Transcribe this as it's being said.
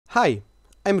Hi,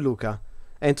 I'm Luca,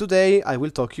 and today I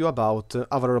will talk you about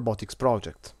our robotics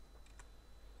project.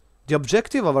 The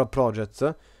objective of our project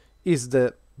is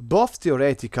the both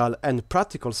theoretical and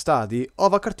practical study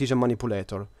of a Cartesian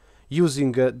manipulator,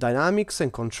 using dynamics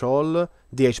and control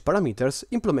DH parameters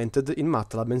implemented in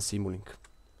MATLAB and Simulink.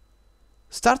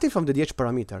 Starting from the DH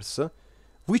parameters,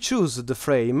 we choose the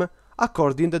frame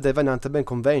according to the Van Antwerpen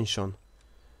convention.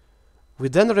 We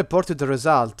then reported the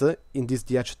result in this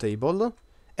DH table,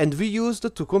 and we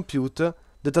used to compute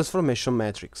the transformation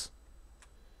matrix.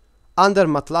 Under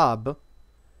MATLAB,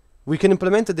 we can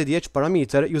implement the DH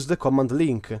parameter use the command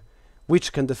link,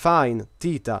 which can define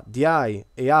theta, di,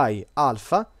 ai,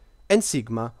 alpha, and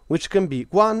sigma, which can be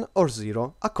 1 or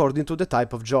 0 according to the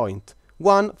type of joint,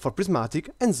 1 for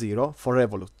prismatic and 0 for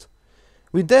revolute.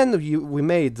 We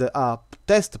made a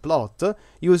test plot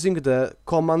using the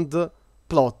command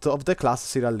plot of the class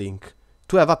serial link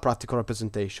to have a practical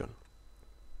representation.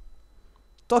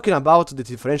 Talking about the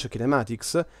differential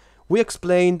kinematics, we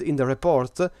explained in the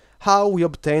report how we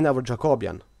obtain our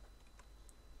Jacobian.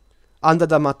 Under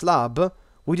the MATLAB,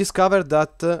 we discovered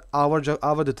that our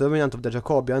determinant of the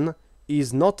Jacobian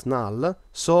is not null,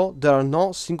 so there are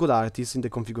no singularities in the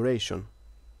configuration.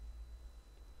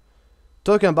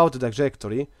 Talking about the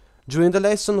trajectory, during the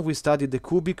lesson we studied the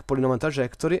cubic polynomial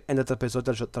trajectory and the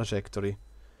trapezoidal trajectory.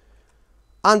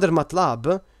 Under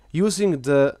MATLAB, using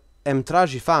the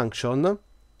mtraj function,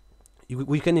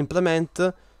 we can implement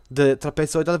the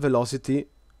trapezoidal velocity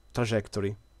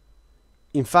trajectory.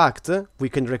 In fact, we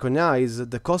can recognize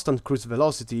the constant cruise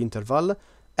velocity interval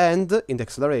and, in the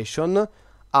acceleration,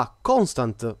 a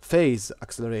constant phase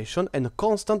acceleration and a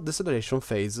constant deceleration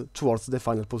phase towards the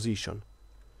final position.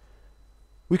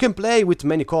 We can play with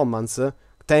many commands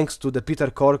thanks to the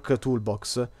Peter Cork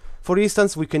toolbox. For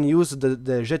instance, we can use the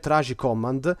Getragi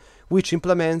command, which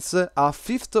implements a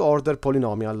fifth-order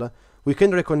polynomial. We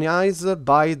can recognize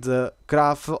by the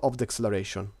graph of the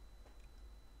acceleration.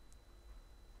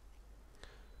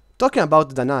 Talking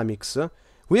about dynamics,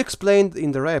 we explained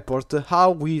in the report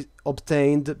how we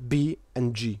obtained B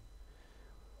and G.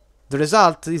 The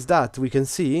result is that we can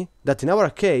see that in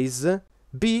our case,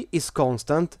 B is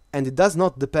constant and it does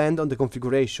not depend on the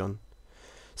configuration.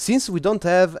 Since we don't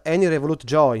have any revolute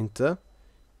joint,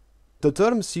 the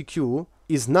term CQ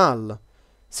is null,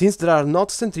 since there are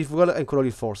not centrifugal and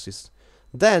colloidal forces.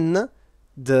 Then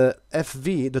the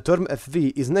term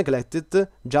FV is neglected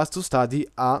just to study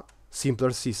a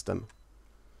simpler system.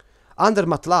 Under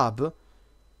MATLAB,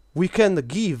 we can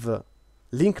give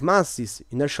link masses,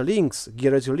 inertial links,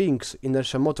 gear ratio links,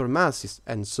 inertial motor masses,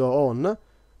 and so on,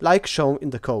 like shown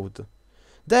in the code.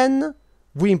 Then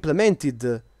we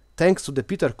implemented, thanks to the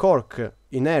Peter Cork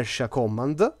inertia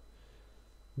command,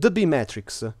 the B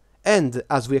matrix, and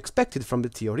as we expected from the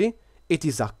theory, it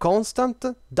is a constant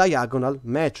diagonal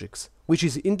matrix, which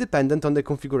is independent on the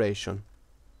configuration.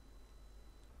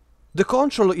 The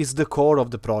control is the core of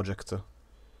the project.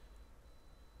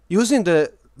 Using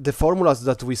the formulas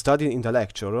that we studied in the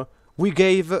lecture, we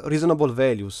gave reasonable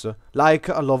values, like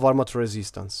a low armature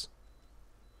resistance.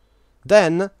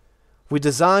 Then, we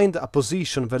designed a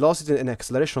position, velocity and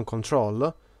acceleration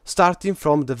control, starting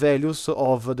from the values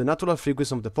of the natural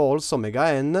frequency of the poles, omega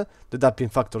n, the damping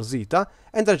factor zeta,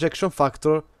 and the ejection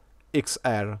factor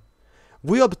xr.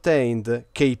 We obtained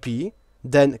Kp,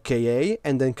 then Ka,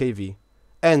 and then Kv.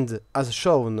 And, as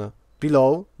shown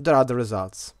below, there are the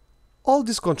results. All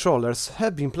these controllers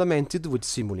have been implemented with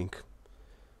Simulink.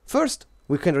 First,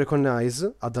 we can recognize,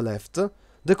 at the left,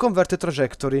 the converted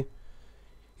trajectory.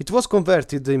 It was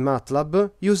converted in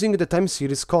MATLAB using the time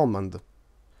series command.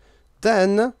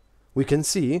 Then, we can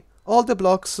see all the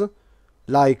blocks,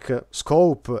 like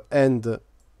scope and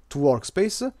to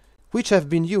workspace, which have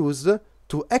been used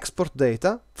to export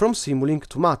data from Simulink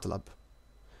to MATLAB.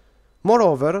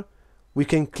 Moreover, we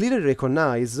can clearly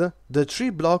recognize the three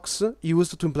blocks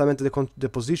used to implement the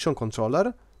position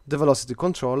controller, the velocity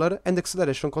controller, and the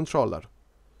acceleration controller.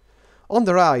 On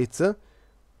the right,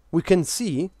 we can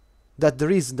see that there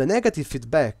is the negative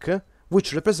feedback,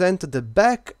 which represents the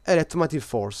back electromotive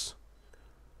force.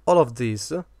 All of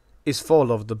this is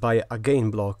followed by a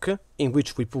gain block, in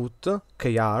which we put Kr,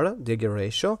 the gear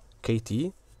ratio,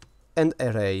 Kt, and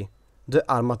Ra, the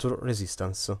armature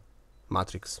resistance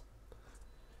matrix.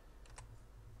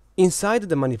 Inside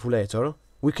the manipulator,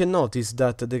 we can notice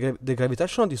that the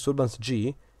gravitational disturbance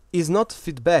G is not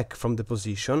feedback from the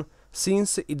position,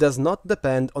 since it does not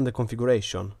depend on the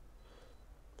configuration.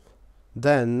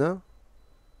 Then,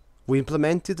 we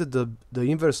implemented the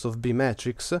inverse of B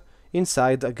matrix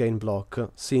inside a gain block,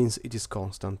 since it is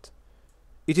constant.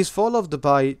 It is followed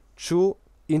by two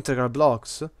integral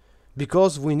blocks,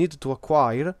 because we need to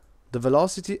acquire the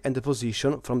velocity and the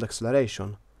position from the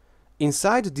acceleration.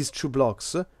 Inside these two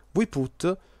blocks, we put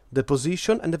the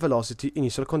position and the velocity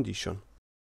initial condition.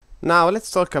 Now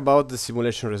let's talk about the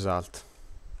simulation result.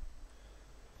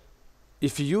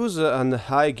 If you use a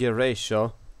high gear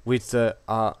ratio with a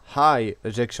high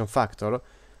rejection factor,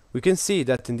 we can see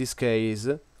that in this case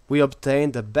we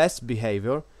obtain the best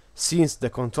behavior, since the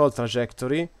control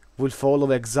trajectory will follow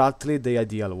exactly the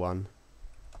ideal one.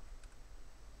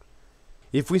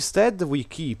 If instead we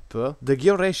keep the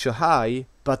gear ratio high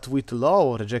but with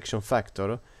low rejection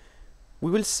factor, we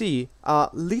will see a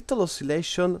little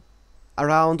oscillation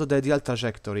around the ideal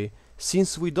trajectory,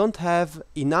 since we don't have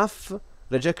enough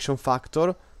rejection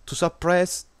factor to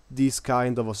suppress this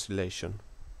kind of oscillation.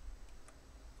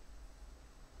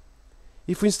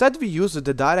 If instead we use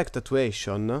the direct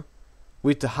actuation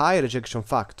with a high rejection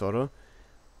factor,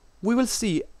 we will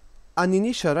see an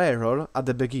initial error at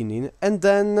the beginning, and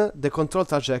then the control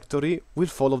trajectory will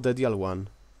follow the ideal one.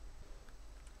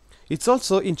 It's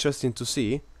also interesting to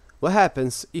see what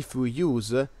happens if we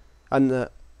use a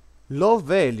low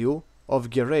value of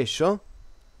gear ratio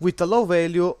with a low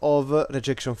value of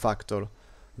rejection factor.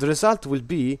 The result will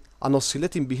be an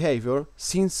oscillating behavior,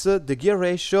 since the gear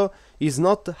ratio is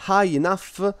not high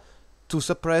enough to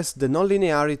suppress the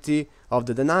nonlinearity of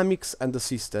the dynamics and the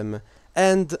system,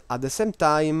 and at the same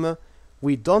time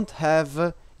we don't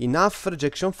have enough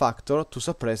rejection factor to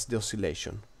suppress the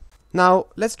oscillation. Now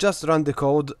let's just run the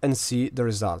code and see the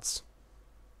results.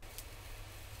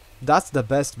 That's the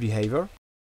best behavior.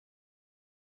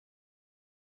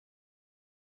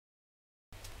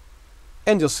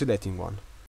 And the oscillating one.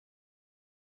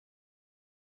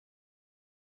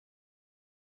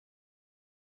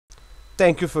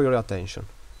 Thank you for your attention.